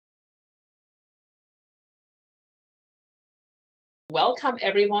Welcome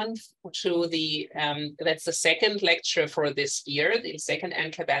everyone to that's the second lecture for this year, the second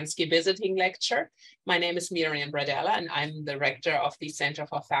Anne Klibanski visiting lecture. My name is Miriam Bradella and I'm the rector of the Center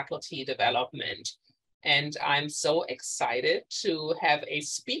for Faculty Development. And I'm so excited to have a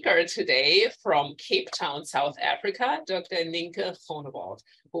speaker today from Cape Town, South Africa, Dr. Nynke Groenewold,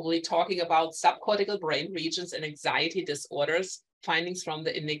 who will be talking about subcortical brain regions and anxiety disorders, findings from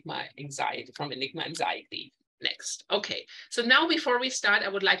the ENIGMA-Anxiety. Next. Okay, so now before we start, I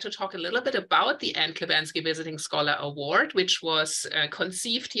would like to talk a little bit about the Anne Klibanski Visiting Scholar Award, which was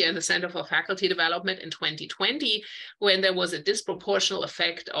conceived here in the Center for Faculty Development in 2020, when there was a disproportional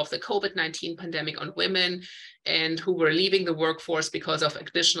effect of the COVID-19 pandemic on women and who were leaving the workforce because of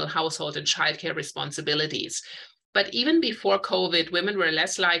additional household and childcare responsibilities. But even before COVID, women were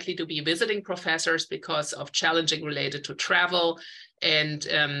less likely to be visiting professors because of challenges related to travel. And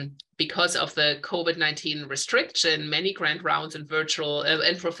because of the COVID-19 restriction, many grant rounds and virtual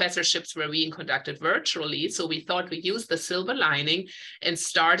and professorships were being conducted virtually. So we thought we'd use the silver lining and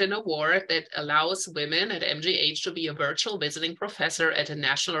start an award that allows women at MGH to be a virtual visiting professor at a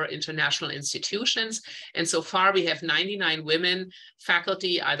national or international institutions. And so far we have 99 women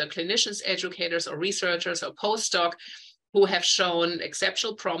faculty, either clinicians, educators, or researchers, or postdoc, who have shown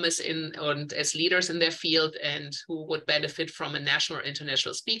exceptional promise as leaders in their field and who would benefit from a national or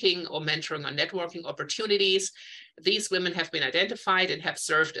international speaking or mentoring or networking opportunities. These women have been identified and have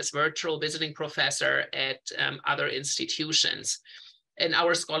served as virtual visiting professor at other institutions. And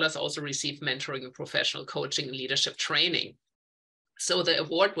our scholars also receive mentoring and professional coaching and leadership training. So the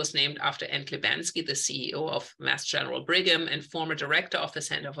award was named after Anne Klibanski, the CEO of Mass General Brigham and former director of the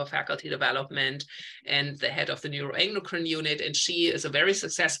Center for Faculty Development and the head of the neuroendocrine unit. And she is a very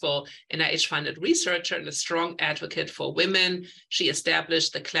successful NIH-funded researcher and a strong advocate for women. She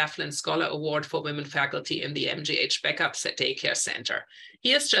established the Claflin Scholar Award for women faculty in the MGH Backup Daycare Center.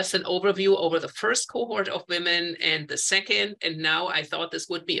 Here's just an overview over the first cohort of women and the second. And now I thought this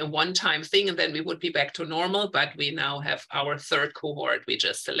would be a one-time thing and then we would be back to normal, but we now have our third cohort we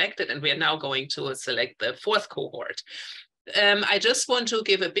just selected, and we are now going to select the fourth cohort. I just want to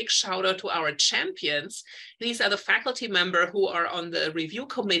give a big shout out to our champions. These are the faculty members who are on the review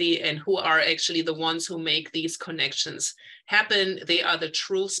committee and who are actually the ones who make these connections happen. They are the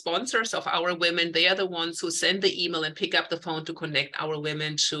true sponsors of our women. They are the ones who send the email and pick up the phone to connect our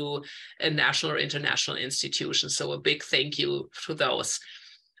women to a national or international institution. So a big thank you to those.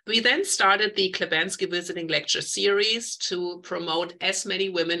 We then started the Klibanski Visiting Lecture Series to promote as many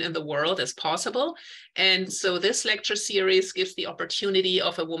women in the world as possible. And so this lecture series gives the opportunity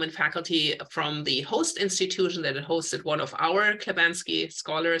of a woman faculty from the host institution that hosted one of our Klibanski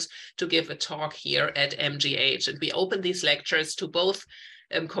scholars to give a talk here at MGH. And we open these lectures to both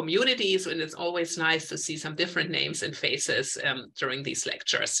communities, and it's always nice to see some different names and faces during these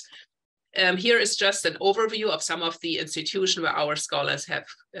lectures. Here is just an overview of some of the institutions where our scholars have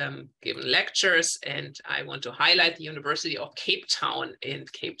given lectures, and I want to highlight the University of Cape Town in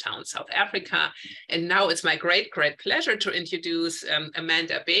Cape Town, South Africa. And now it's my great pleasure to introduce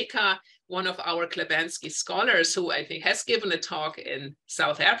Amanda Baker, one of our Klibanski scholars who I think has given a talk in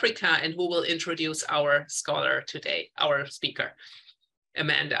South Africa and who will introduce our scholar today, our speaker.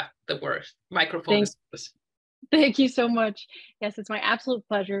 Amanda, the microphone is yours. Thank you so much. Yes, it's my absolute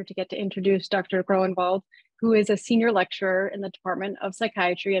pleasure to get to introduce Dr. Groenewold, who is a senior lecturer in the Department of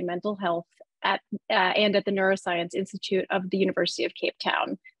Psychiatry and Mental Health and at the Neuroscience Institute of the University of Cape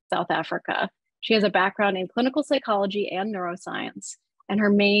Town, South Africa. She has a background in clinical psychology and neuroscience, and her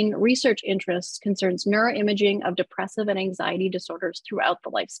main research interest concerns neuroimaging of depressive and anxiety disorders throughout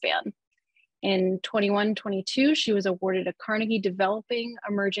the lifespan. In 21-22, she was awarded a Carnegie Developing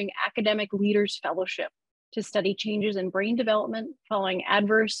Emerging Academic Leaders Fellowship to study changes in brain development following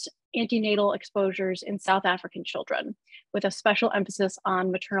adverse antenatal exposures in South African children, with a special emphasis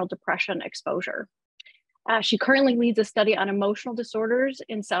on maternal depression exposure. She currently leads a study on emotional disorders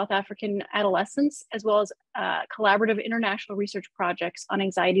in South African adolescents, as well as collaborative international research projects on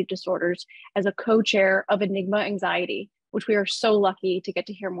anxiety disorders as a co-chair of ENIGMA-Anxiety, which we are so lucky to get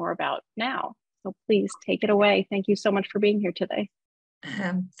to hear more about now. So please take it away. Thank you so much for being here today.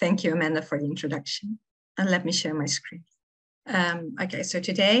 Thank you, Amanda, for the introduction. And let me share my screen. Okay, so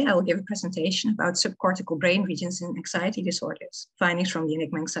today I will give a presentation about subcortical brain regions in anxiety disorders, findings from the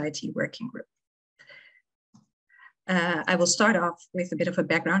ENIGMA-Anxiety working group. I will start off with a bit of a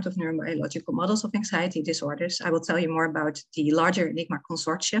background of neurobiological models of anxiety disorders. I will tell you more about the larger ENIGMA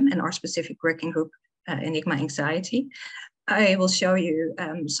consortium and our specific working group, ENIGMA-Anxiety. I will show you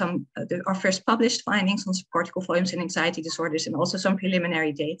our first published findings on subcortical volumes in anxiety disorders and also some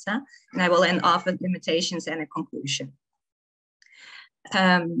preliminary data. And I will end off with limitations and a conclusion.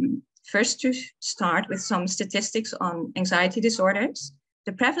 First, to start with some statistics on anxiety disorders.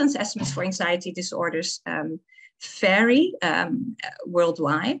 The prevalence estimates for anxiety disorders vary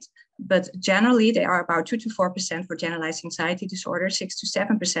worldwide, but generally they are about 2 to 4% for generalized anxiety disorder, 6 to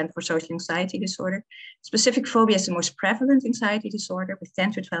 7% for social anxiety disorder. Specific phobia is the most prevalent anxiety disorder with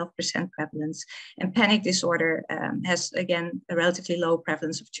 10 to 12% prevalence. And panic disorder has, again, a relatively low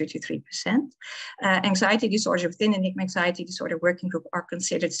prevalence of 2 to 3%. Anxiety disorders within Enigma-Anxiety Disorder Working Group are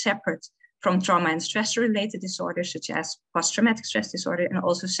considered separate from trauma and stress-related disorders, such as post-traumatic stress disorder, and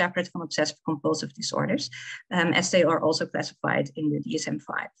also separate from obsessive-compulsive disorders, as they are also classified in the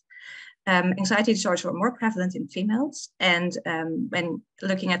DSM-5. Anxiety disorders are more prevalent in females, and when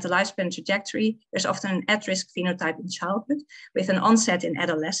looking at the lifespan trajectory, there's often an at-risk phenotype in childhood with an onset in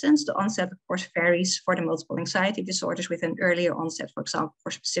adolescence. The onset, of course, varies for the multiple anxiety disorders with an earlier onset, for example, for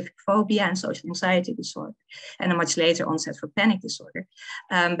specific phobia and social anxiety disorder, and a much later onset for panic disorder.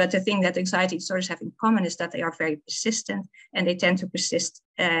 But the thing that anxiety disorders have in common is that they are very persistent, and they tend to persist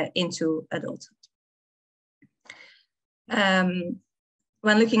into adulthood.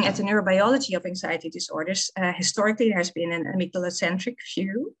 When looking at the neurobiology of anxiety disorders, historically there has been an amygdala-centric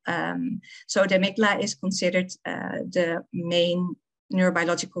view. So the amygdala is considered the main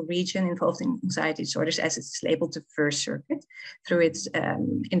neurobiological region involved in anxiety disorders, as it's labeled the first circuit through its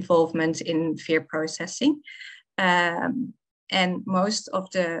involvement in fear processing. And most of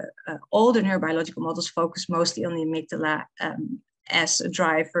the all the neurobiological models focus mostly on the amygdala as a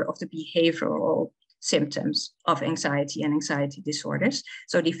driver of the behavioral symptoms of anxiety and anxiety disorders.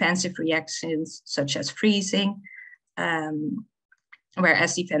 So defensive reactions such as freezing,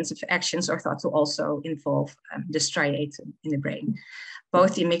 whereas defensive actions are thought to also involve the striatum in the brain.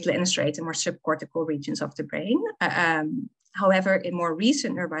 Both the amygdala and the striatum are subcortical regions of the brain. However, in more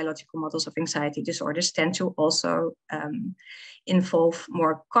recent neurobiological models of anxiety disorders tend to also involve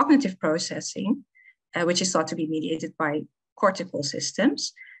more cognitive processing, which is thought to be mediated by cortical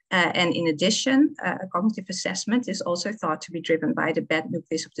systems. And in addition, a cognitive assessment is also thought to be driven by the bed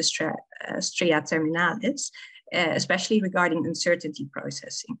nucleus of the stria terminalis, especially regarding uncertainty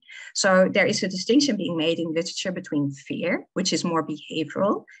processing. So there is a distinction being made in literature between fear, which is more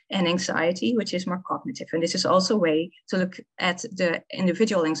behavioral, and anxiety, which is more cognitive. And this is also a way to look at the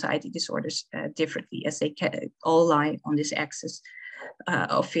individual anxiety disorders differently, as they all lie on this axis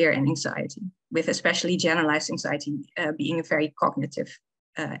of fear and anxiety, with especially generalized anxiety being a very cognitive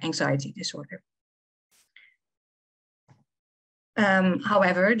anxiety disorder.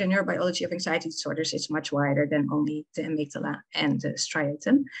 However, the neurobiology of anxiety disorders is much wider than only the amygdala and the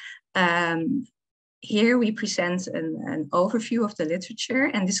striatum. Here we present an overview of the literature,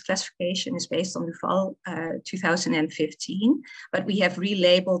 and this classification is based on Duval 2015, but we have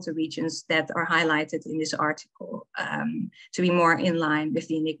relabeled the regions that are highlighted in this article to be more in line with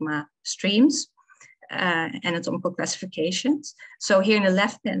the ENIGMA streams. Anatomical classifications. So here in the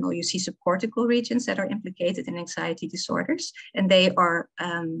left panel, you see subcortical regions that are implicated in anxiety disorders, and they are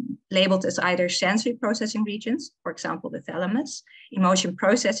labeled as either sensory processing regions, for example, the thalamus, emotion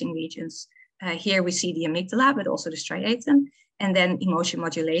processing regions. Here we see the amygdala, but also the striatum, and then emotion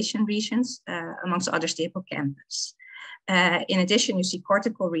modulation regions, amongst others, the hippocampus. In addition, you see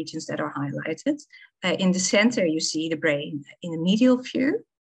cortical regions that are highlighted. In the center, you see the brain in the medial view.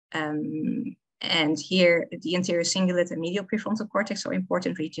 And here, the anterior cingulate and medial prefrontal cortex are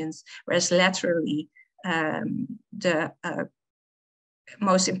important regions, whereas laterally, the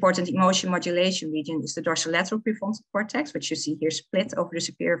most important emotion modulation region is the dorsolateral prefrontal cortex, which you see here split over the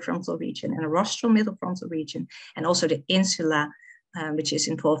superior frontal region, and a rostral middle frontal region, and also the insula, which is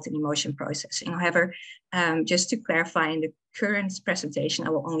involved in emotion processing. However, just to clarify, in the current presentation,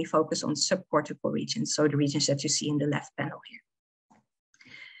 I will only focus on subcortical regions, so the regions that you see in the left panel here.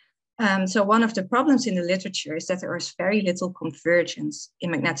 So one of the problems in the literature is that there is very little convergence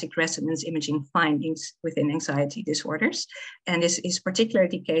in magnetic resonance imaging findings within anxiety disorders. And this is particularly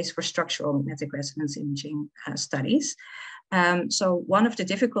the case for structural magnetic resonance imaging studies. So one of the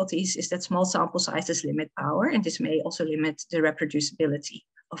difficulties is that small sample sizes limit power, and this may also limit the reproducibility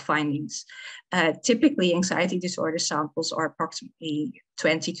of findings. Typically, anxiety disorder samples are approximately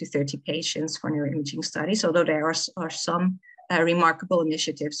 20 to 30 patients for neuroimaging studies, although there are some remarkable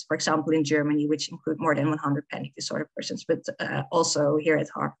initiatives, for example, in Germany, which include more than 100 panic disorder persons, but also here at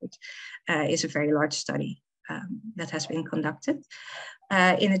Harvard is a very large study that has been conducted.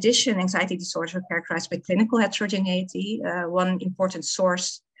 In addition, anxiety disorders are characterized by clinical heterogeneity. One important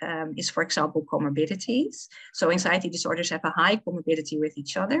source is, for example, comorbidities. So anxiety disorders have a high comorbidity with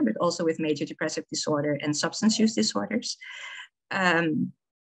each other, but also with major depressive disorder and substance use disorders.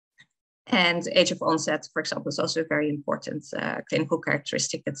 And age of onset, for example, is also a very important clinical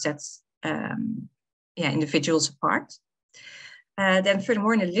characteristic that sets individuals apart. Then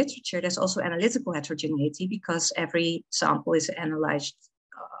furthermore, in the literature, there's also analytical heterogeneity because every sample is analyzed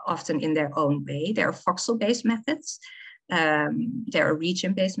often in their own way. There are voxel-based methods. There are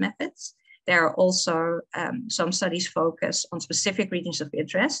region-based methods. There are also some studies focus on specific regions of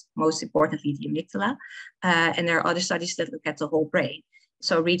interest, most importantly, the amygdala. And there are other studies that look at the whole brain.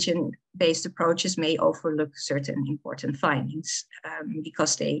 So region-based approaches may overlook certain important findings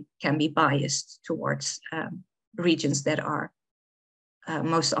because they can be biased towards regions that are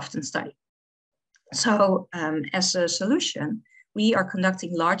most often studied. So as a solution, we are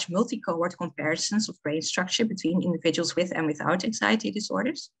conducting large multi-cohort comparisons of brain structure between individuals with and without anxiety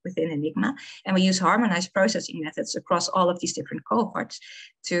disorders within ENIGMA. And we use harmonized processing methods across all of these different cohorts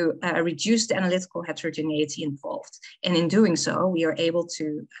to reduce the analytical heterogeneity involved. And in doing so, we are able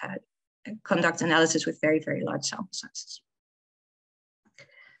to conduct analysis with very, very large sample sizes.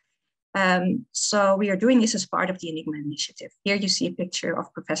 So we are doing this as part of the ENIGMA initiative. Here you see a picture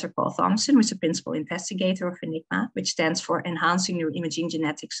of Professor Paul Thompson, who is a principal investigator of ENIGMA, which stands for Enhancing Neuroimaging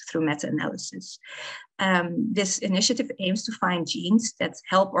Genetics Through Meta-Analysis. This initiative aims to find genes that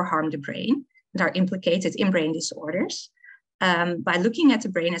help or harm the brain and are implicated in brain disorders by looking at the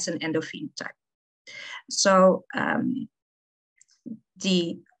brain as an endophenotype. So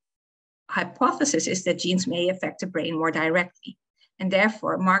the hypothesis is that genes may affect the brain more directly. And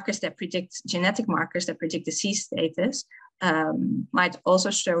therefore, genetic markers that predict disease status might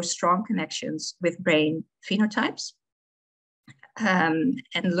also show strong connections with brain phenotypes. And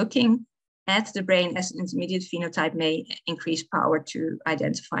looking at the brain as an intermediate phenotype may increase power to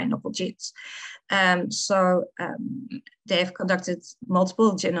identify novel genes. They have conducted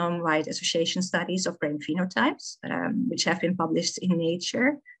multiple genome-wide association studies of brain phenotypes, which have been published in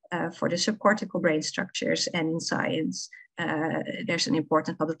Nature for the subcortical brain structures, and in Science. There's an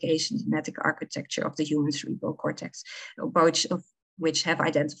important publication, Genetic Architecture of the Human Cerebral Cortex, both of which have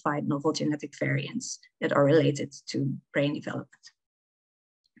identified novel genetic variants that are related to brain development.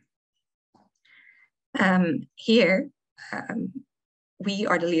 Here, we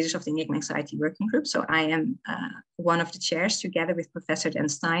are the leaders of the ENIGMA-Anxiety Working Group. So I am one of the chairs together with Professor Den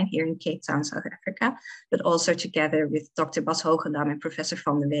Stein here in Cape Town, South Africa, but also together with Dr. Bas Hogendam and Professor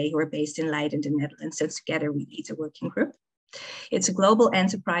Van der Wey, who are based in Leiden, the Netherlands. And together we lead a working group. It's a global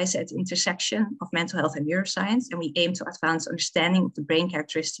enterprise at the intersection of mental health and neuroscience, and we aim to advance understanding of the brain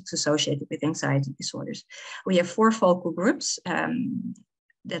characteristics associated with anxiety disorders. We have 4 focal groups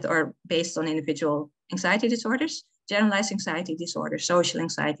that are based on individual anxiety disorders, generalized anxiety disorder, social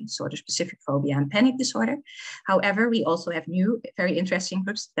anxiety disorder, specific phobia, and panic disorder. However, we also have new, very interesting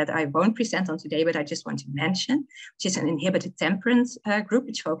groups that I won't present on today, but I just want to mention, which is an inhibited temperament group,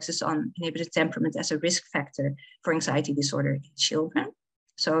 which focuses on inhibited temperament as a risk factor for anxiety disorder in children.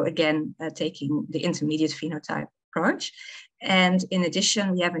 So again, taking the intermediate phenotype approach. And in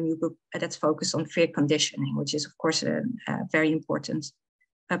addition, we have a new group that's focused on fear conditioning, which is of course a very important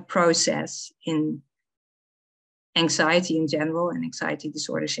process in anxiety in general and anxiety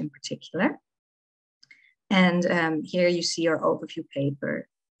disorders in particular. And here you see our overview paper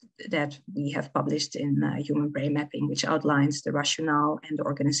that we have published in Human Brain Mapping, which outlines the rationale and the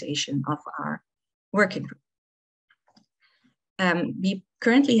organization of our working group. We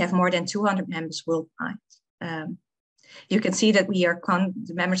currently have more than 200 members worldwide. You can see that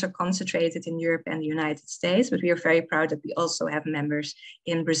the members are concentrated in Europe and the United States, but we are very proud that we also have members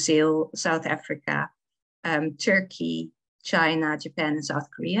in Brazil, South Africa, Turkey, China, Japan, and South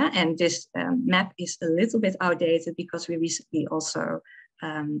Korea. And this map is a little bit outdated because we recently also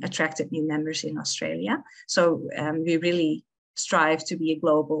attracted new members in Australia. So we really strive to be a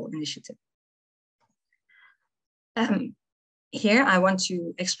global initiative. Here, I want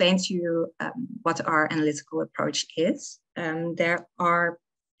to explain to you what our analytical approach is. There are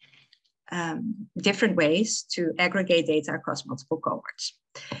different ways to aggregate data across multiple cohorts.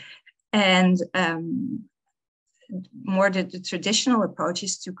 And the traditional approach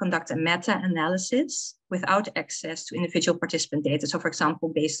is to conduct a meta-analysis without access to individual participant data. So for example,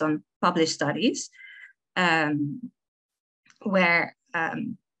 based on published studies, where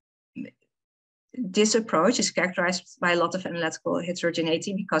this approach is characterized by a lot of analytical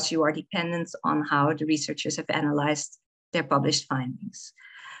heterogeneity because you are dependent on how the researchers have analyzed their published findings.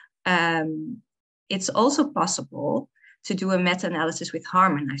 It's also possible to do a meta-analysis with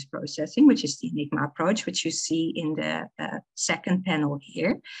harmonized processing, which is the ENIGMA approach, which you see in the second panel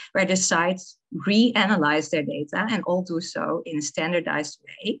here, where the sites reanalyze their data and all do so in a standardized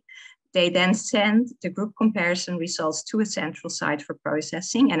way They then send the group comparison results to a central site for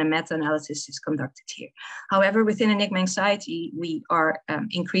processing, and a meta-analysis is conducted here. However, within ENIGMA-Anxiety, we are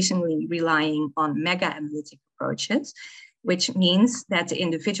increasingly relying on mega-analytic approaches, which means that the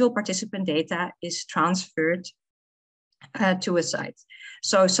individual participant data is transferred to a site.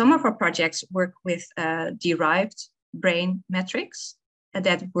 So some of our projects work with derived brain metrics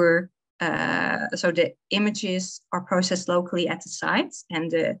that were, so the images are processed locally at the sites,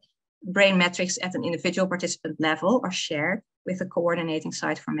 and the brain metrics at an individual participant level are shared with a coordinating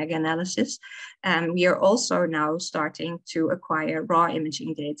site for mega-analysis. We are also now starting to acquire raw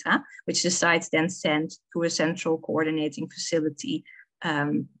imaging data, which the sites then send to a central coordinating facility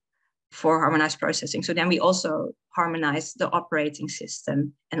for harmonized processing. So then we also harmonize the operating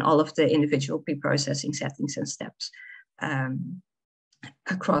system and all of the individual pre-processing settings and steps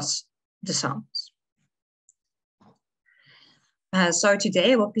across the samples. So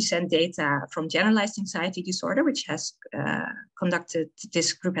today I will present data from generalized anxiety disorder, which has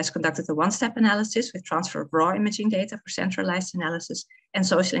this group has conducted a one-step analysis with transfer of raw imaging data for centralized analysis, and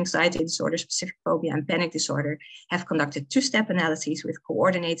social anxiety disorder, specific phobia, and panic disorder have conducted two-step analyses with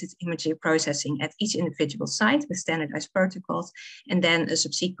coordinated imaging processing at each individual site with standardized protocols, and then a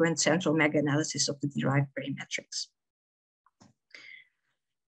subsequent central mega-analysis of the derived brain metrics.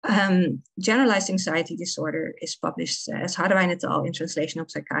 Generalized anxiety disorder is published as Hadaway et al. In Translational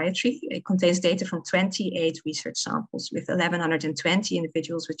Psychiatry. It contains data from 28 research samples with 1,120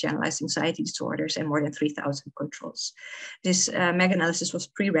 individuals with generalized anxiety disorders and more than 3,000 controls. This mega-analysis was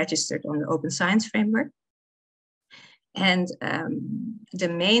pre-registered on the Open Science Framework. And the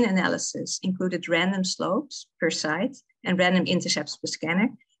main analysis included random slopes per site and random intercepts per scanner.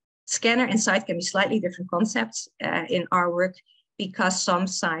 Scanner and site can be slightly different concepts in our work, because some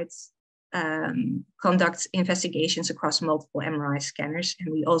sites conduct investigations across multiple MRI scanners,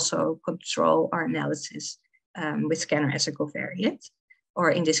 and we also control our analysis with scanner as a covariate,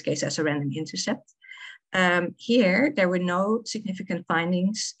 or in this case as a random intercept. Here, there were no significant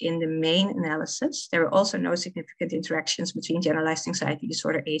findings in the main analysis. There were also no significant interactions between generalized anxiety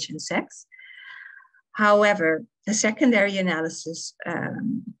disorder, age, and sex. However, the secondary analysis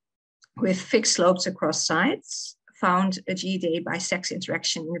with fixed slopes across sites found a GAD by sex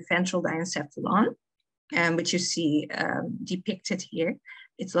interaction in the ventral diencephalon, which you see depicted here.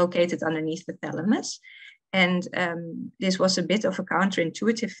 It's located underneath the thalamus. And this was a bit of a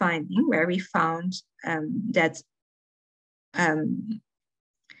counterintuitive finding, where we found that, as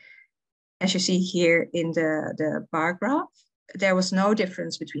you see here in the bar graph, there was no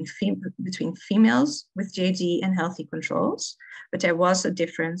difference between females with GAD and healthy controls, but there was a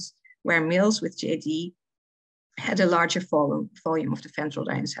difference where males with GAD had a larger volume of the ventral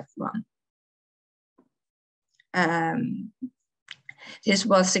diencephalon. This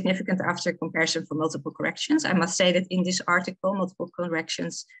was significant after comparison for multiple corrections. I must say that in this article, multiple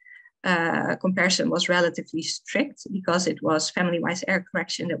corrections comparison was relatively strict, because it was family-wise error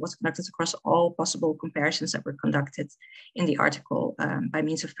correction that was conducted across all possible comparisons that were conducted in the article by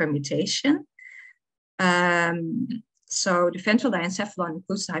means of permutation. So the ventral diencephalon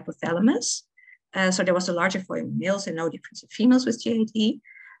includes the hypothalamus. So there was a larger volume of males and no difference in females with GAD.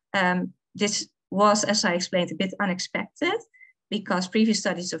 This was, as I explained, a bit unexpected, because previous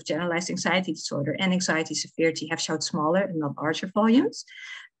studies of generalized anxiety disorder and anxiety severity have showed smaller and not larger volumes.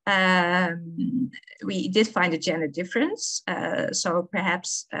 We did find a gender difference, so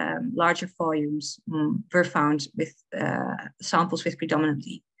perhaps larger volumes were found with samples with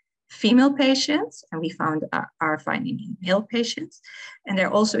predominantly female patients, and we found our finding in male patients. And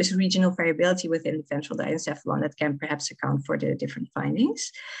there also is regional variability within the ventral diencephalon that can perhaps account for the different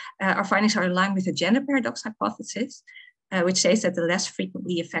findings. Our findings are in line with the gender paradox hypothesis, which says that the less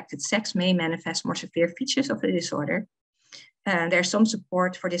frequently affected sex may manifest more severe features of the disorder. There's some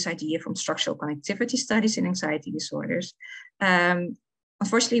support for this idea from structural connectivity studies in anxiety disorders.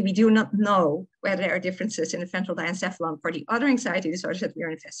 Unfortunately, we do not know whether there are differences in the ventral diencephalon for the other anxiety disorders that we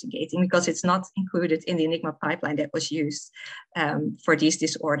are investigating, because it's not included in the ENIGMA pipeline that was used for these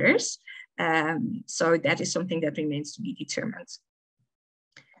disorders. So that is something that remains to be determined.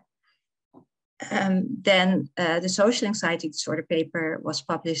 Then the social anxiety disorder paper was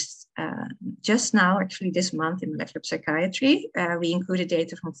published just now, actually this month, in Molecular Psychiatry. We included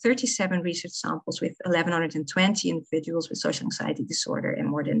data from 37 research samples with 1,120 individuals with social anxiety disorder and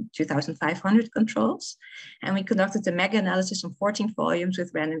more than 2,500 controls. And we conducted a mega-analysis on 14 volumes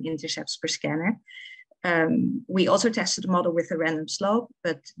with random intercepts per scanner. We also tested the model with a random slope,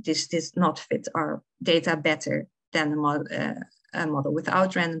 but this did not fit our data better than the model, a model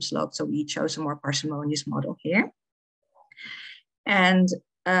without random slope, so we chose a more parsimonious model here. And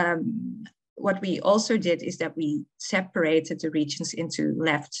what we also did is that we separated the regions into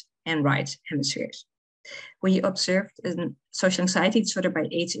left and right hemispheres. We observed a social anxiety disorder by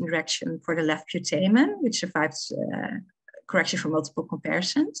age interaction for the left putamen, which survives correction for multiple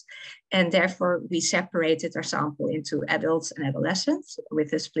comparisons. And therefore, we separated our sample into adults and adolescents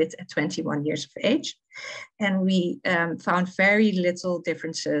with a split at 21 years of age. And we found very little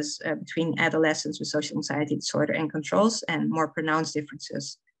differences between adolescents with social anxiety disorder and controls, and more pronounced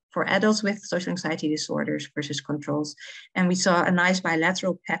differences for adults with social anxiety disorders versus controls. And we saw a nice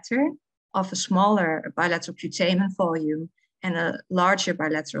bilateral pattern of a smaller bilateral putamen volume and a larger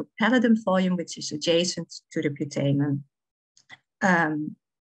bilateral pallidum volume, which is adjacent to the putamen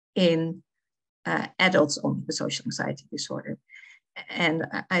in adults only with social anxiety disorder. And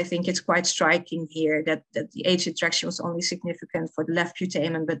I think it's quite striking here that the age interaction was only significant for the left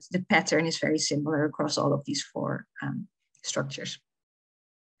putamen, but the pattern is very similar across all of these four structures.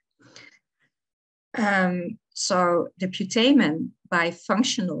 So the putamen, by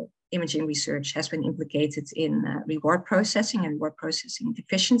functional imaging research, has been implicated in reward processing and reward processing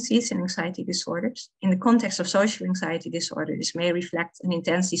deficiencies in anxiety disorders. In the context of social anxiety disorder, this may reflect an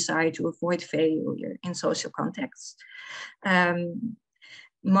intense desire to avoid failure in social contexts.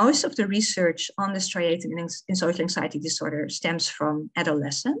 Most of the research on the striatum in social anxiety disorder stems from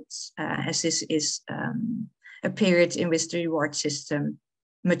adolescence, as this is a period in which the reward system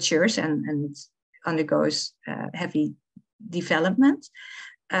matures and undergoes heavy development.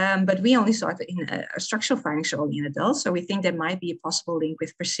 But we only saw it in structural findings only in adults. So we think there might be a possible link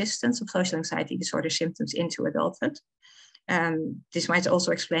with persistence of social anxiety disorder symptoms into adulthood. This might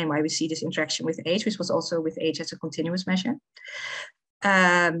also explain why we see this interaction with age, which was also with age as a continuous measure.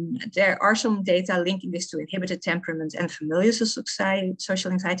 There are some data linking this to inhibited temperament and familial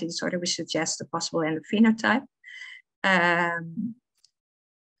social anxiety disorder, which suggests a possible endophenotype.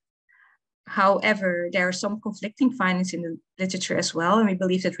 However, there are some conflicting findings in the literature as well, and we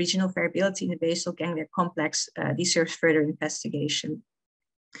believe that regional variability in the basal ganglia complex deserves further investigation.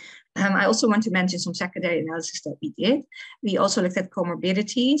 I also want to mention some secondary analysis that we did. We also looked at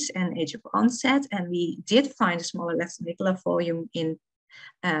comorbidities and age of onset, and we did find a smaller left amygdala volume in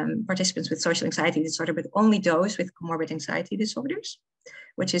participants with social anxiety disorder, but only those with comorbid anxiety disorders,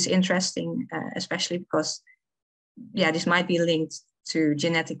 which is interesting, especially because, this might be linked to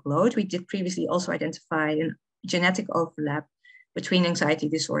genetic load. We did previously also identify a genetic overlap between anxiety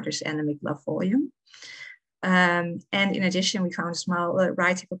disorders and amygdala volume. And in addition, we found a small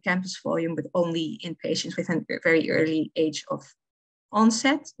right hippocampus volume, but only in patients with a very early age of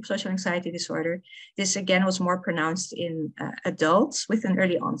onset of social anxiety disorder. This again was more pronounced in adults with an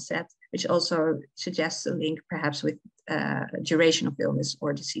early onset, which also suggests a link perhaps with duration of illness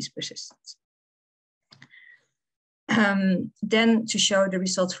or disease persistence. Then to show the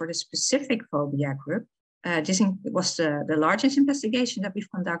results for the specific phobia group, this was the largest investigation that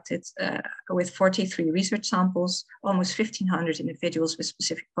we've conducted with 43 research samples, almost 1,500 individuals with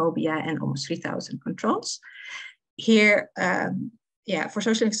specific phobia and almost 3,000 controls. Here, for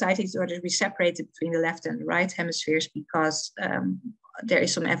social anxiety disorders, we separated between the left and the right hemispheres because there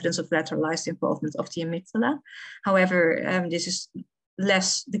is some evidence of lateralized involvement of the amygdala. However, this is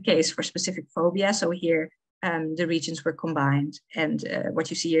less the case for specific phobia. So here, the regions were combined, and what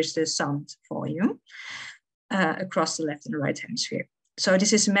you see here is the summed volume across the left and the right hemisphere. So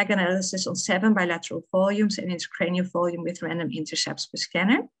this is a mega-analysis on 7 bilateral volumes and intracranial volume with random intercepts per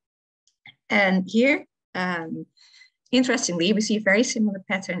scanner. And here, interestingly, we see a very similar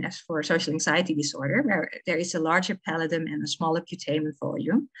pattern as for social anxiety disorder, where there is a larger pallidum and a smaller putamen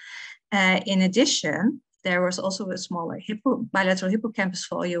volume. In addition, there was also a smaller bilateral hippocampus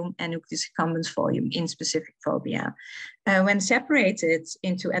volume and nucleus accumbens volume in specific phobia. When separated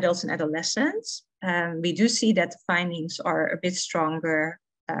into adults and adolescents, we do see that the findings are a bit stronger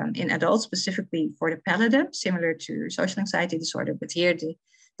in adults, specifically for the pallidum, similar to social anxiety disorder, but here the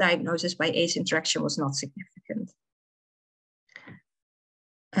diagnosis by age interaction was not significant.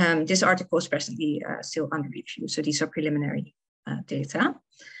 This article is presently still under review, so these are preliminary data.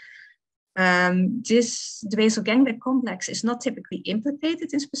 The basal ganglia complex is not typically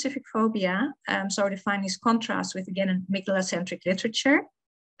implicated in specific phobia, so the findings contrast with, again, an amygdala-centric literature.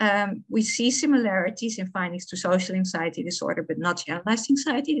 We see similarities in findings to social anxiety disorder, but not generalized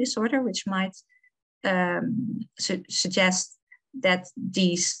anxiety disorder, which might suggest that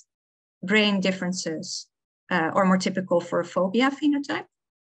these brain differences are more typical for a phobia phenotype.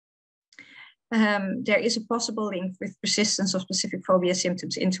 There is a possible link with persistence of specific phobia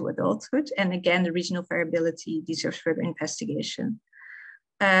symptoms into adulthood. And again, the regional variability deserves further investigation.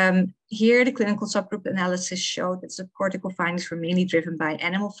 Here, the clinical subgroup analysis showed that subcortical findings were mainly driven by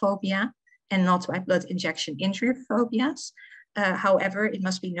animal phobia and not by blood injection injury phobias. However, it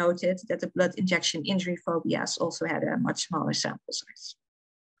must be noted that the blood injection injury phobias also had a much smaller sample size.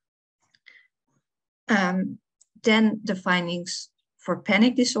 Then the findings for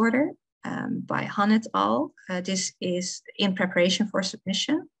panic disorder by Han et al. This is in preparation for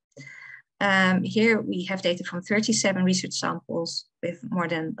submission. Here we have data from 37 research samples with more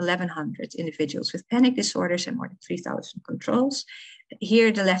than 1,100 individuals with panic disorders and more than 3,000 controls.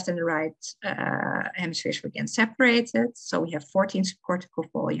 Here the left and the right hemispheres were again separated. So we have 14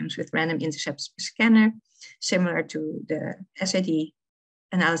 subcortical volumes with random intercepts per scanner, similar to the SAD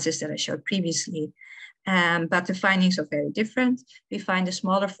analysis that I showed previously. But the findings are very different. We find a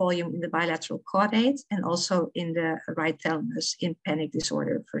smaller volume in the bilateral caudate and also in the right thalamus in panic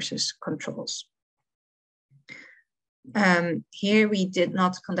disorder versus controls. Here we did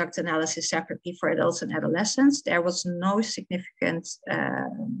not conduct analysis separately for adults and adolescents. There was no significant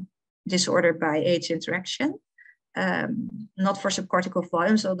disorder by age interaction, not for subcortical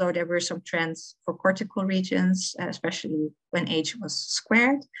volumes, although there were some trends for cortical regions, especially when age was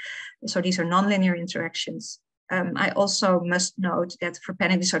squared. So these are nonlinear interactions. I also must note that for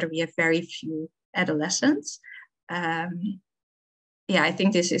panic disorder, we have very few adolescents. Yeah, I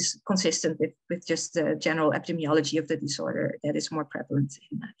think this is consistent with just the general epidemiology of the disorder that is more prevalent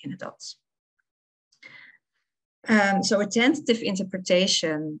in adults. So a tentative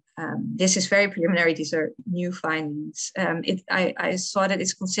interpretation, this is very preliminary, these are new findings. I saw that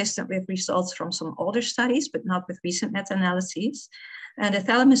it's consistent with results from some older studies, but not with recent meta-analyses. And the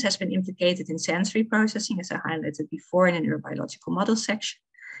thalamus has been implicated in sensory processing, as I highlighted before in the neurobiological model section.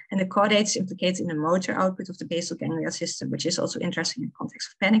 And the caudate is implicated in the motor output of the basal ganglia system, which is also interesting in the context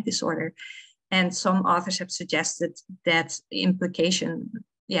of panic disorder. And some authors have suggested that implication,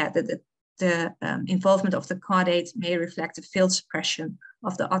 the involvement of the caudate may reflect a failed suppression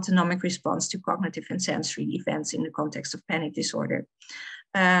of the autonomic response to cognitive and sensory events in the context of panic disorder.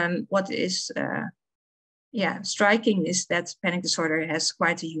 What is striking is that panic disorder has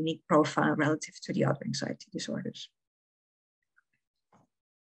quite a unique profile relative to the other anxiety disorders.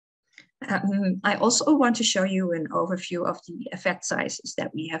 I also want to show you an overview of the effect sizes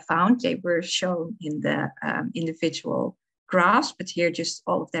that we have found. They were shown in the individual graphs, but here just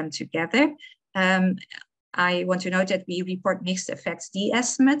all of them together. I want to note that we report mixed effects D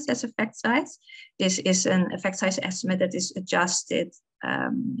estimates as effect size. This is an effect size estimate that is adjusted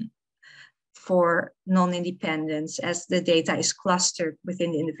for non-independence as the data is clustered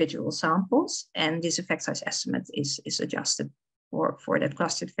within the individual samples, and this effect size estimate is adjusted for that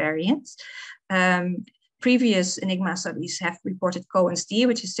clustered variance. Previous ENIGMA studies have reported Cohen's D,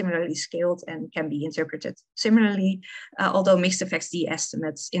 which is similarly scaled and can be interpreted similarly, although mixed effects D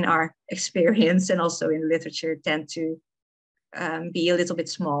estimates in our experience and also in literature tend to be a little bit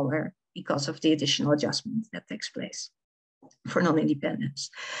smaller because of the additional adjustment that takes place for non-independence.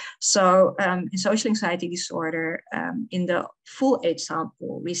 So in social anxiety disorder, in the full age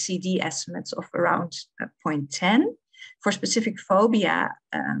sample, we see D estimates of around 0.10. For specific phobia,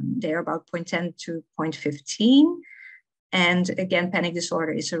 they're about 0.10 to 0.15. And again, panic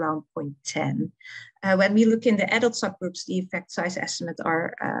disorder is around 0.10. When we look in the adult subgroups, the effect size estimates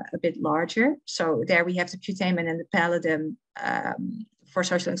are a bit larger. So there we have the putamen and the pallidum for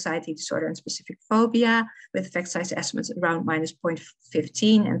social anxiety disorder and specific phobia, with effect size estimates around minus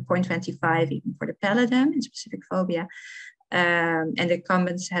 0.15 and 0.25 even for the pallidum in specific phobia. And the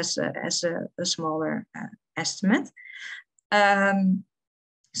Cumbens has a smaller estimate.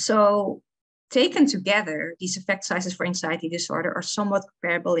 So taken together, these effect sizes for anxiety disorder are somewhat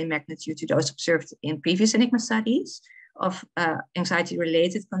comparable in magnitude to those observed in previous ENIGMA studies of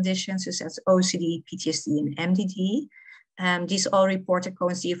anxiety-related conditions such as OCD, PTSD, and MDD. These all report a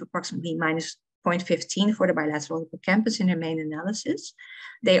Cohen's D of approximately minus 0.15 for the bilateral hippocampus in their main analysis.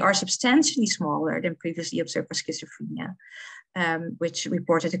 They are substantially smaller than previously observed for schizophrenia, which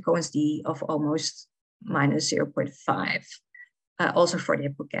reported a Cohen's D of almost minus 0.5, also for the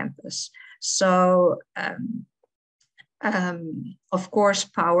hippocampus. So, of course,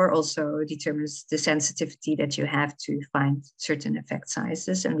 power also determines the sensitivity that you have to find certain effect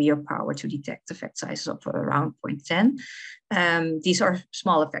sizes, and we are powered to detect effect sizes of around 0.10. These are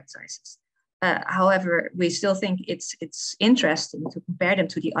small effect sizes. However, we still think it's interesting to compare them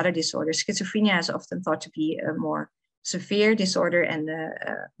to the other disorders. Schizophrenia is often thought to be a more severe disorder and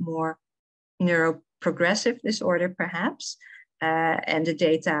a more neuroprogressive disorder, perhaps, and the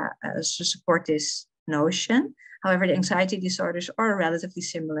data support this notion. However, the anxiety disorders are relatively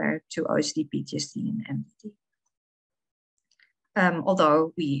similar to OCD, PTSD, and MDD.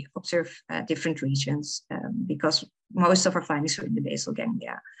 although we observe different regions because most of our findings were in the basal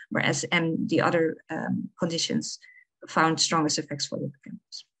ganglia, whereas the other conditions found strongest effects for the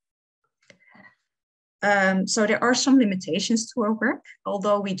hippocampus. So there are some limitations to our work.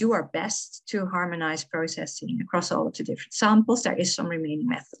 Although we do our best to harmonize processing across all of the different samples, there is some remaining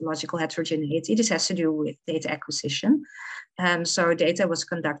methodological heterogeneity. This has to do with data acquisition. So data was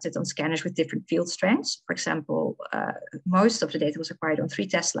conducted on scanners with different field strengths. For example, most of the data was acquired on 3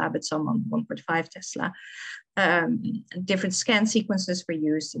 Tesla, but some on 1.5 Tesla. Different scan sequences were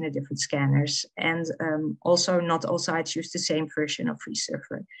used in the different scanners. And also not all sites used the same version of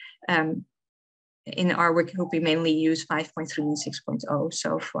FreeSurfer. In our working group, we mainly use 5.3 and 6.0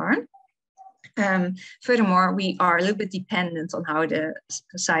 so far. Furthermore, we are a little bit dependent on how the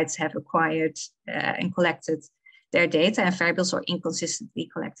sites have acquired and collected their data, and variables are inconsistently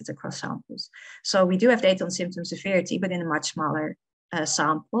collected across samples. So we do have data on symptom severity, but in a much smaller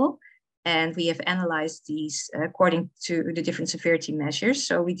sample. And we have analyzed these according to the different severity measures.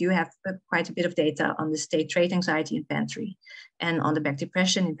 So we do have quite a bit of data on the state trait anxiety inventory and on the back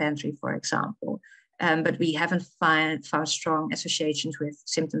depression inventory, for example. But we haven't found strong associations with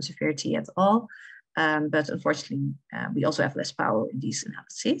symptom severity at all. But unfortunately, we also have less power in these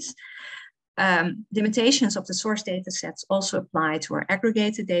analyses. Limitations of the source data sets also apply to our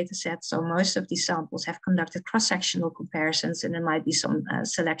aggregated data sets. So most of these samples have conducted cross-sectional comparisons, and there might be some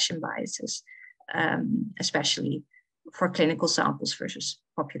selection biases, especially for clinical samples versus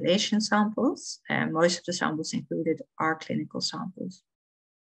population samples. Most of the samples included are clinical samples.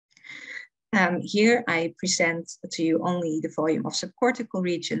 Here I present to you only the volume of subcortical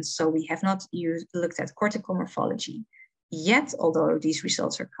regions. So we have not looked at cortical morphology yet, although these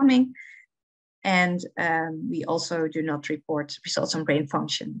results are coming. And we also do not report results on brain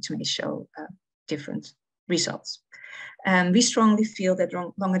function, which may show different results. We strongly feel that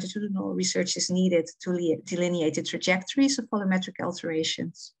longitudinal research is needed to delineate the trajectories of volumetric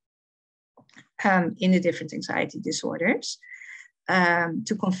alterations in the different anxiety disorders.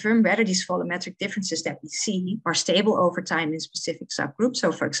 To confirm whether these volumetric differences that we see are stable over time in specific subgroups.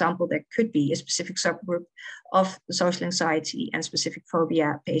 So for example, there could be a specific subgroup of social anxiety and specific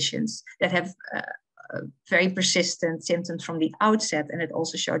phobia patients that have very persistent symptoms from the outset, and it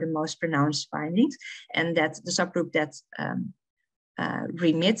also showed the most pronounced findings, and that the subgroup that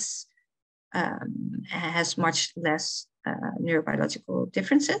remits has much less neurobiological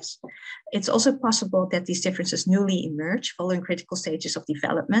differences. It's also possible that these differences newly emerge following critical stages of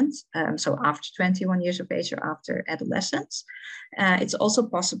development, so after 21 years of age or after adolescence. It's also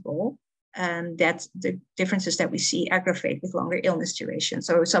possible that the differences that we see aggravate with longer illness duration.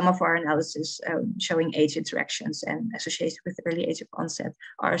 So some of our analysis showing age interactions and associated with early age of onset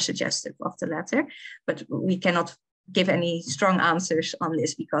are suggestive of the latter, but we cannot give any strong answers on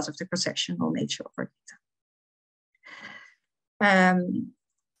this because of the cross-sectional nature of our data.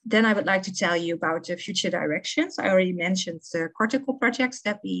 Then I would like to tell you about the future directions. I already mentioned the cortical projects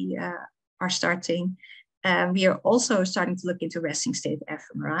that we are starting. We are also starting to look into resting state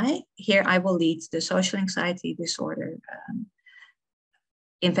fMRI. Here I will lead the social anxiety disorder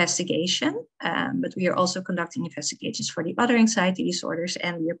investigation, but we are also conducting investigations for the other anxiety disorders,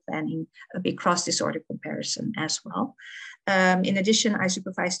 and we are planning a big cross-disorder comparison as well. In addition, I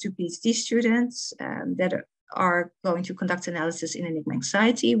supervise 2 PhD students that are going to conduct analysis in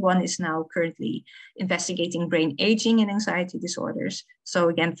ENIGMA-Anxiety. One is now currently investigating brain aging in anxiety disorders. So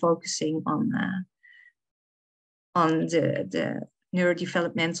again, focusing on the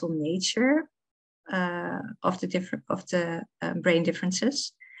neurodevelopmental nature of the brain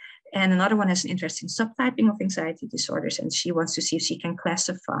differences. And another one has an interest in subtyping of anxiety disorders, and she wants to see if she can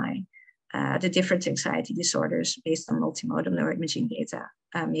classify the different anxiety disorders based on multimodal neuroimaging data,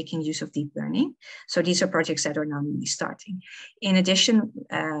 making use of deep learning. So these are projects that are now really starting. In addition,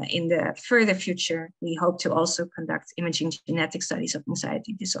 in the further future, we hope to also conduct imaging genetic studies of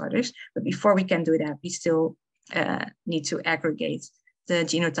anxiety disorders. But before we can do that, we still need to aggregate the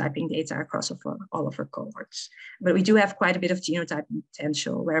genotyping data across all of our cohorts. But we do have quite a bit of genotyping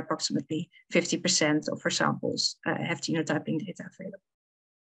potential, where approximately 50% of our samples have genotyping data available.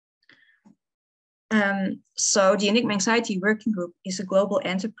 So the ENIGMA-Anxiety Working Group is a global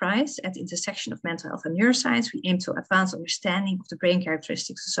enterprise at the intersection of mental health and neuroscience. We aim to advance understanding of the brain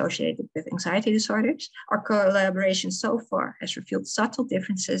characteristics associated with anxiety disorders. Our collaboration so far has revealed subtle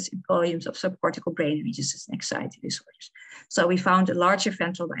differences in volumes of subcortical brain regions in anxiety disorders. So we found a larger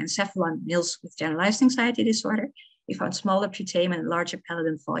ventral diencephalon in males with generalized anxiety disorder. We found smaller putamen and larger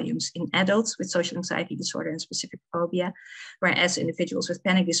pallidum volumes in adults with social anxiety disorder and specific phobia, whereas individuals with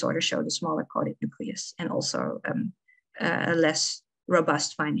panic disorder showed a smaller coded nucleus and also a less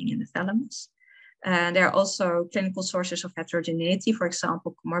robust finding in the thalamus. There are also clinical sources of heterogeneity. For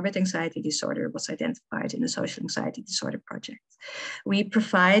example, comorbid anxiety disorder was identified in the Social Anxiety Disorder Project. We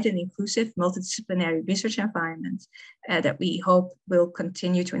provide an inclusive, multidisciplinary research environment that we hope will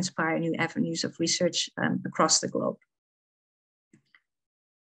continue to inspire new avenues of research across the globe.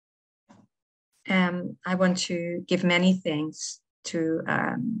 I want to give many thanks to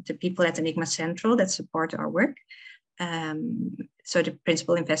the people at ENIGMA Central that support our work. So the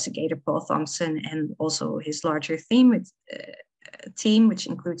principal investigator, Paul Thompson, and also his larger team, which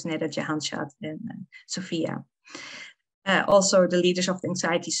includes Neda Jahanshad and Sophia. Also the leaders of the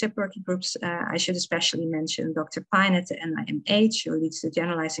anxiety subworking groups. I should especially mention Dr. Pine at the NIMH, who leads the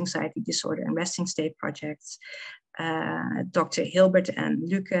Generalized Anxiety Disorder and Resting State projects. Dr. Hilbert and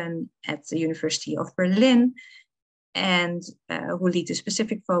Luken at the University of Berlin, and who lead the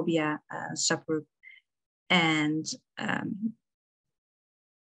specific phobia subgroup. And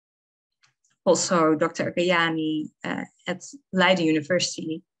also Dr. Gayani at Leiden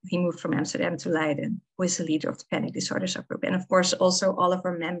University. He moved from Amsterdam to Leiden, who is the leader of the panic disorder subgroup. And of course, also all of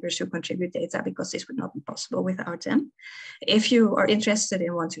our members who contribute data, because this would not be possible without them. If you are interested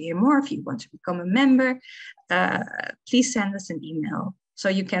and want to hear more, if you want to become a member, please send us an email. So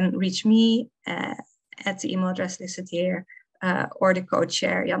you can reach me at the email address listed here, or the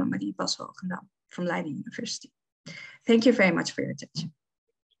co-chair, Janne-Marie Bas-Hogendam from Leiden University. Thank you very much for your attention.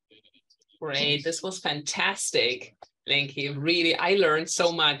 Great, this was fantastic. Thank you. Really, I learned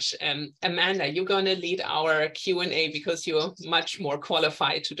so much. Amanda, you're going to lead our Q&A because you're much more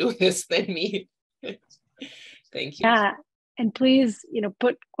qualified to do this than me. Thank you. Yeah, and please,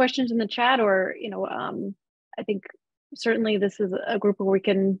 put questions in the chat, or, I think certainly this is a group where we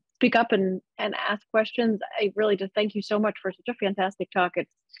can speak up and ask questions. I really just thank you so much for such a fantastic talk.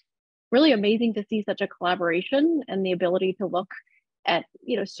 It's really amazing to see such a collaboration, and the ability to look at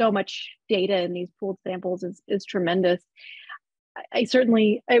so much data in these pooled samples is tremendous. I'm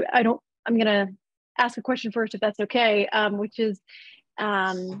gonna ask a question first, if that's okay, which is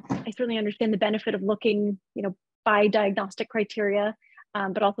I certainly understand the benefit of looking by diagnostic criteria,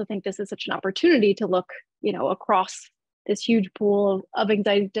 but also think this is such an opportunity to look across this huge pool of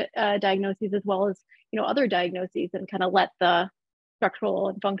anxiety diagnoses, as well as other diagnoses, and kind of let the structural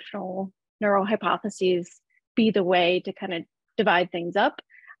and functional neurohypotheses be the way to kind of divide things up.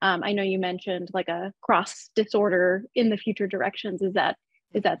 I know you mentioned like a cross disorder in the future directions. Is that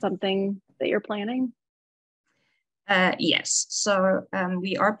something that you're planning? Yes, so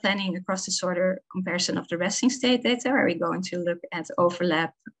we are planning a cross disorder comparison of the resting state data, where we're going to look at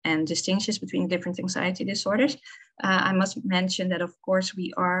overlap and distinctions between different anxiety disorders. I must mention that, of course,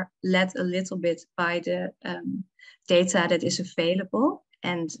 we are led a little bit by the data that is available.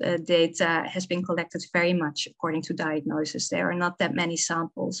 And data has been collected very much according to diagnosis. There are not that many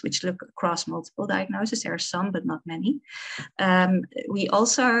samples which look across multiple diagnoses. There are some, but not many. We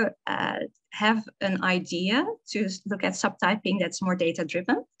also have an idea to look at subtyping that's more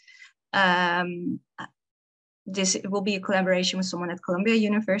data-driven. This will be a collaboration with someone at Columbia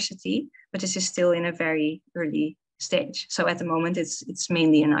University, but this is still in a very early stage. So at the moment, it's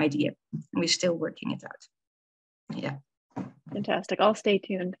mainly an idea, and we're still working it out. Yeah. Fantastic. I'll stay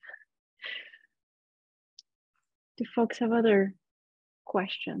tuned. Do folks have other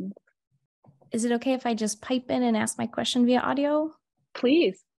questions? Is it okay if I just pipe in and ask my question via audio?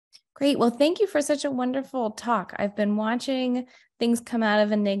 Please. Great. Well, thank you for such a wonderful talk. I've been watching things come out of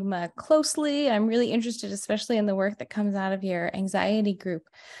ENIGMA closely. I'm really interested, especially in the work that comes out of your anxiety group.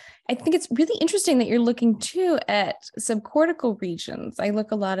 I think it's really interesting that you're looking too at subcortical regions. I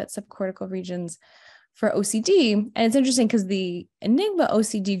look a lot at subcortical regions for OCD. And it's interesting because the ENIGMA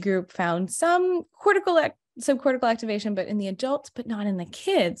OCD group found some subcortical activation, but in the adults, but not in the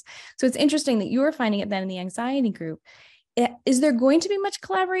kids. So it's interesting that you're finding it then in the anxiety group. Is there going to be much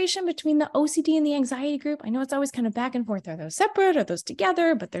collaboration between the OCD and the anxiety group? I know it's always kind of back and forth. Are those separate? Are those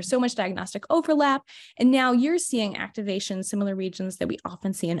together? But there's so much diagnostic overlap. And now you're seeing activation, similar regions that we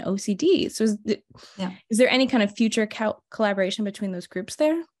often see in OCD. So is there any kind of future collaboration between those groups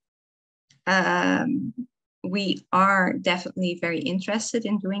there? We are definitely very interested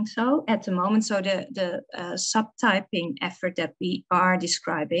in doing so at the moment. So the subtyping effort that we are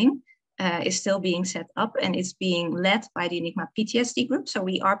describing is still being set up, and it's being led by the ENIGMA PTSD group. So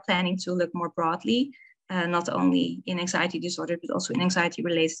we are planning to look more broadly, not only in anxiety disorder, but also in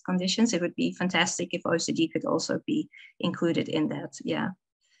anxiety-related conditions. It would be fantastic if OCD could also be included in that. Yeah.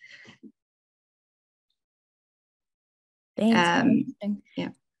 Thanks. Yeah.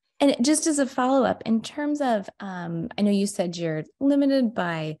 And just as a follow-up, in terms of, I know you said you're limited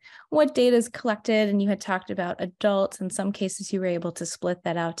by what data is collected, and you had talked about adults. In some cases, you were able to split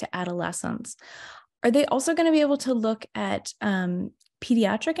that out to adolescents. Are they also going to be able to look at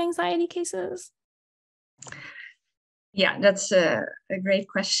pediatric anxiety cases? Yeah, that's a great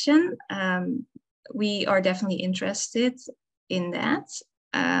question. We are definitely interested in that.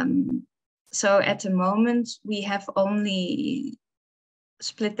 So at the moment, we have only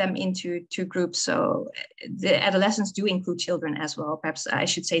split them into two groups. So the adolescents do include children as well. Perhaps I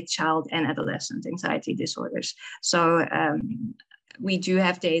should say child and adolescent anxiety disorders. So we do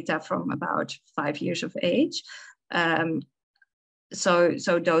have data from about 5 years of age. So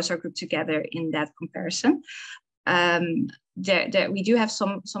those are grouped together in that comparison. We do have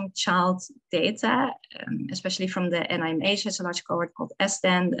some child data, especially from the NIMH. Has a large cohort called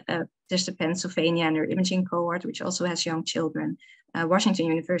SDAN. There's the Pennsylvania neuroimaging cohort, which also has young children. Washington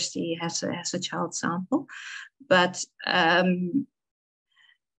University has a child sample. But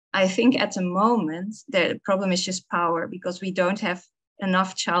I think at the moment, the problem is just power, because we don't have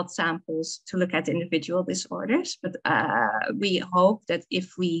enough child samples to look at individual disorders. But we hope that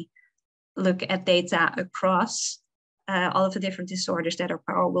if we look at data across all of the different disorders, that our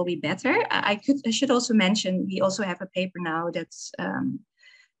power will be better. I should also mention, we also have a paper now that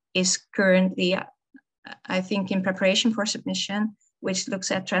is currently, I think, in preparation for submission, which looks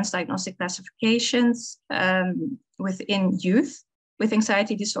at transdiagnostic classifications within youth with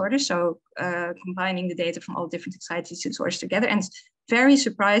anxiety disorders. So combining the data from all different anxiety disorders together. And very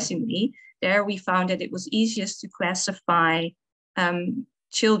surprisingly, there we found that it was easiest to classify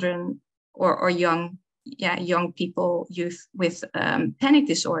children or young people, youth with panic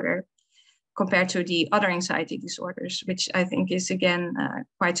disorder compared to the other anxiety disorders, which I think is, again,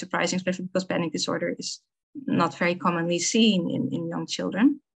 quite surprising, especially because panic disorder is not very commonly seen in young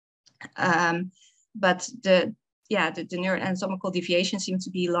children. But the neuroanatomical deviation seems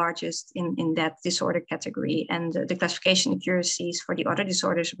to be largest in that disorder category, and the classification accuracies for the other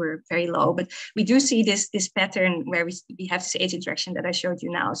disorders were very low. But we do see this pattern where we have this age interaction that I showed you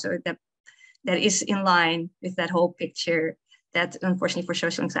now. So that is in line with that whole picture, that unfortunately for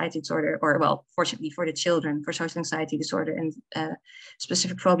social anxiety disorder, or well, fortunately for the children for social anxiety disorder and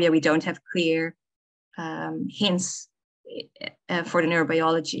specific phobia, we don't have clear hints for the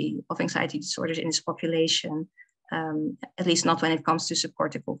neurobiology of anxiety disorders in this population, at least not when it comes to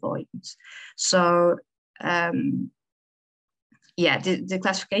subcortical volumes. So the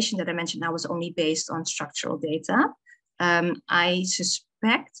classification that I mentioned now was only based on structural data. I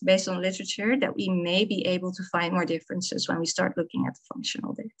suspect, based on literature, that we may be able to find more differences when we start looking at the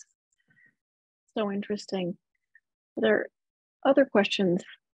functional data. So interesting. Are there other questions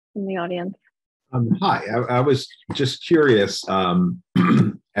from the audience? Hi, I was just curious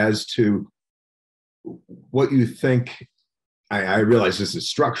as to what you think. I realize this is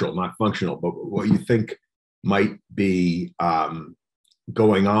structural, not functional, but what you think might be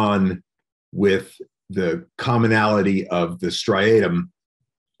going on with the commonality of the striatum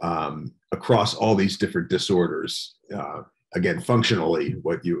across all these different disorders. Again, functionally,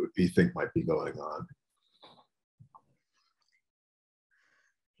 what you think might be going on.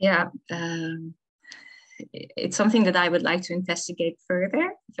 Yeah, it's something that I would like to investigate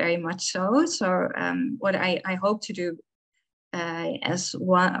further, very much so. So what I hope to do as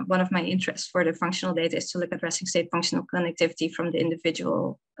one of my interests for the functional data is to look at resting state functional connectivity from the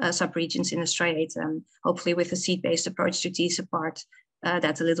individual subregions in the striatum, hopefully with a seed-based approach to tease apart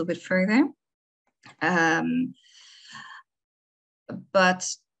that a little bit further.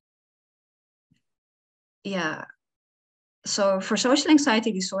 But yeah, so for social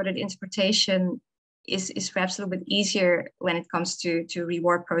anxiety disorder, the interpretation is perhaps a little bit easier when it comes to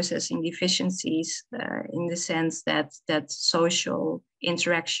reward processing deficiencies, in the sense that social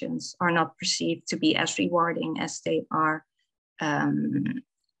interactions are not perceived to be as rewarding as they are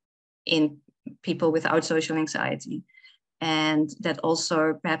in people without social anxiety. And that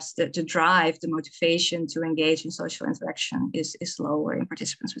also perhaps the drive, the motivation to engage in social interaction is lower in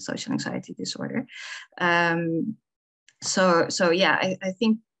participants with social anxiety disorder. So yeah, I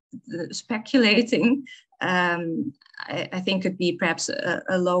think speculating, I think could be perhaps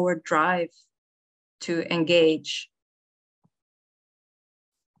a lower drive to engage.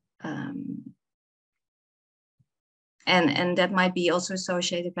 And that might be also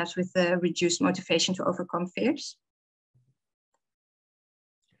associated perhaps with the reduced motivation to overcome fears.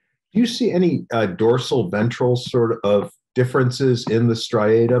 Do you see any dorsal ventral sort of differences in the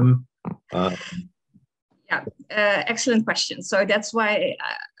striatum? Yeah, excellent question. So that's why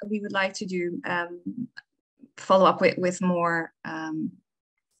we would like to do follow up with more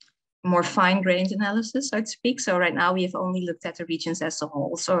more fine-grained analysis, so to speak. So right now we have only looked at the regions as a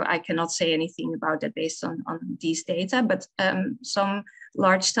whole. So I cannot say anything about that based on these data, but some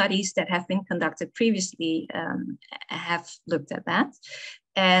large studies that have been conducted previously have looked at that.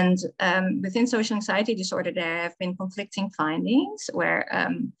 And within social anxiety disorder, there have been conflicting findings where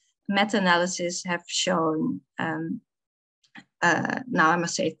meta-analysis have shown, now I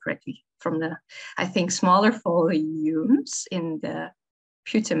must say it correctly, from the, I think, smaller volumes in the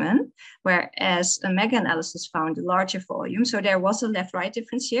putamen, whereas a mega-analysis found a larger volume. So there was a left-right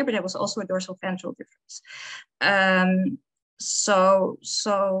difference here, but there was also a dorsal-ventral difference. So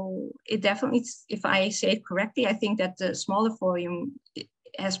it definitely, if I say it correctly, I think that the smaller volume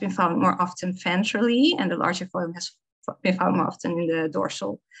has been found more often ventrally, and the larger volume has been found more often in the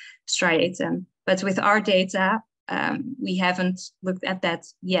dorsal striatum. But with our data, we haven't looked at that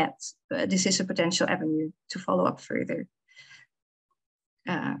yet. This is a potential avenue to follow up further.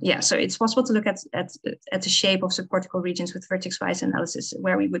 Yeah, so it's possible to look at the shape of subcortical regions with vertex-wise analysis,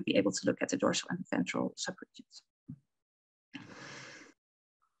 where we would be able to look at the dorsal and ventral subregions.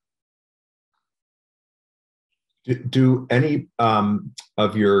 Do any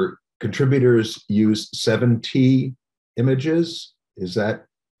of your contributors use 7T images? Is that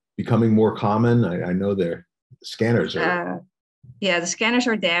becoming more common? I know their scanners are. Yeah, the scanners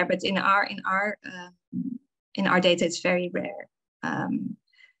are there, but in our data, it's very rare.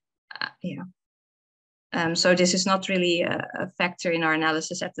 So this is not really a factor in our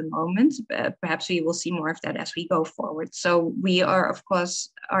analysis at the moment. Perhaps we will see more of that as we go forward. So we are, of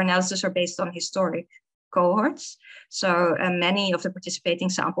course, our analysis are based on historic cohorts. So many of the participating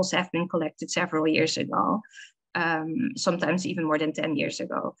samples have been collected several years ago, sometimes even more than 10 years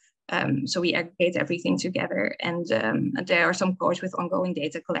ago. So we aggregate everything together, and there are some cohorts with ongoing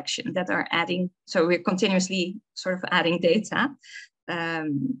data collection that are adding. So we're continuously sort of adding data,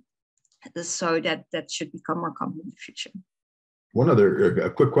 so that should become more common in the future. One other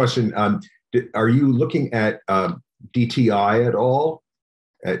quick question: are you looking at DTI at all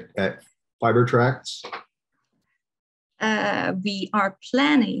at fiber tracts? We are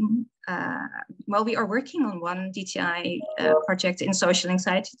planning. Well, we are working on one DTI project in social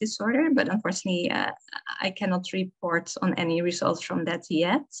anxiety disorder, but unfortunately, I cannot report on any results from that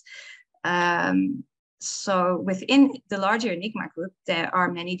yet. So within the larger ENIGMA group, there are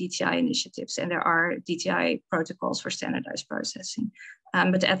many DTI initiatives, and there are DTI protocols for standardized processing.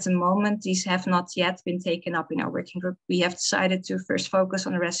 But at the moment, these have not yet been taken up in our working group. We have decided to first focus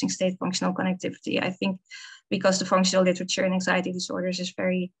on the resting state functional connectivity. I think because the functional literature in anxiety disorders is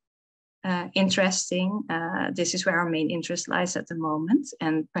very interesting. This is where our main interest lies at the moment,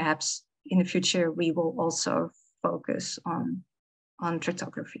 and perhaps in the future we will also focus on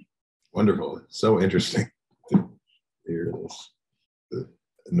tractography. Wonderful, so interesting to hear this, the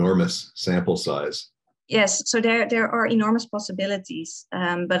enormous sample size. Yes, so there are enormous possibilities,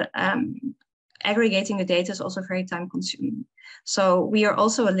 but aggregating the data is also very time consuming. So we are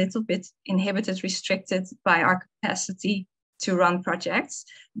also a little bit inhibited, restricted by our capacity to run projects,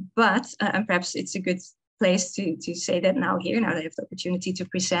 but and perhaps it's a good place to say that now that I have the opportunity to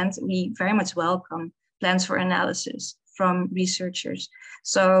present, we very much welcome plans for analysis from researchers.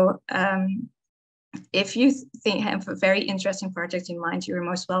 So if you have a very interesting project in mind, you're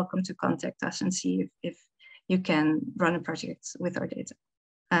most welcome to contact us and see if you can run a project with our data.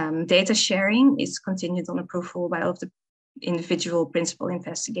 Data sharing is contingent on approval by all of the individual principal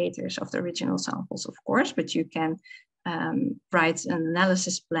investigators of the original samples, of course, but you can write an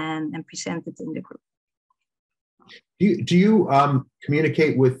analysis plan and present it in the group. Do you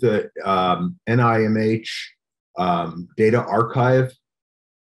communicate with the NIMH data archive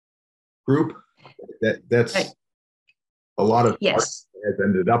group? That's right. A lot of yes has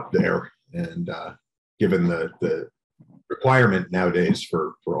ended up there, and given the requirement nowadays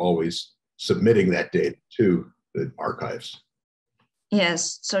for always submitting that data to the archives.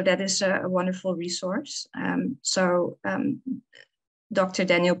 Yes, so that is a wonderful resource. Dr.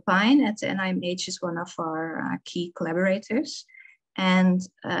 Daniel Pine at the NIMH is one of our key collaborators, and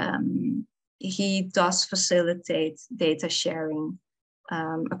he does facilitate data sharing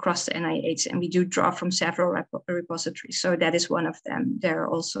across the NIH, and we do draw from several repositories. So that is one of them. There are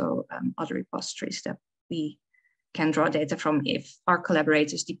also other repositories that we can draw data from if our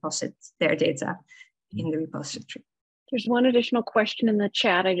collaborators deposit their data in the repository. There's one additional question in the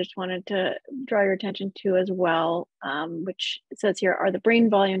chat I just wanted to draw your attention to as well, which says here, are the brain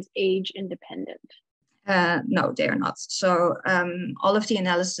volumes age independent? No, they are not. So all of the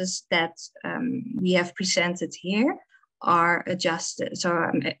analysis that we have presented here are adjusted.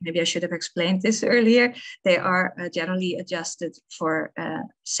 So maybe I should have explained this earlier. They are generally adjusted for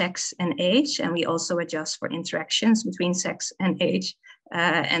sex and age, and we also adjust for interactions between sex and age,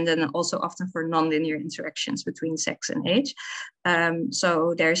 and then also often for nonlinear interactions between sex and age.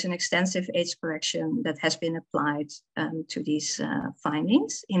 So there's an extensive age correction that has been applied to these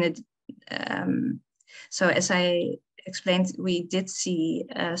findings. So as I explained, we did see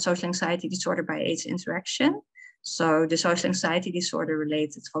social anxiety disorder by age interaction. So the social anxiety disorder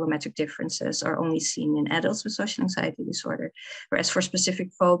related volumetric differences are only seen in adults with social anxiety disorder. Whereas for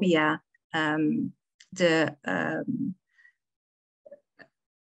specific phobia, there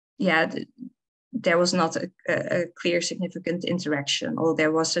was not a clear significant interaction, although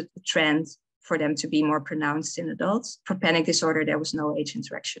there was a trend for them to be more pronounced in adults. For panic disorder, there was no age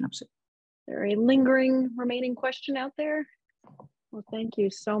interaction observed. Is there a lingering remaining question out there? Well, thank you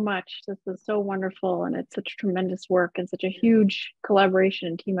so much. This is so wonderful, and it's such tremendous work and such a huge collaboration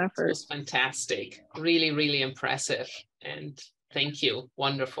and team effort. It was fantastic. Really, really impressive. And thank you.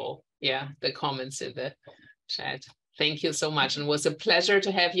 Wonderful. Yeah, the comments in the chat. Thank you so much. And it was a pleasure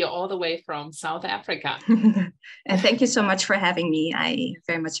to have you all the way from South Africa. And thank you so much for having me. I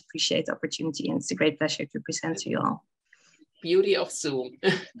very much appreciate the opportunity, and it's a great pleasure to present to you all. Beauty of Zoom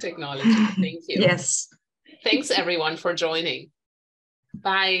technology. Thank you. Yes. Thanks everyone for joining.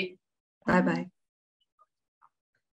 Bye. Bye-bye.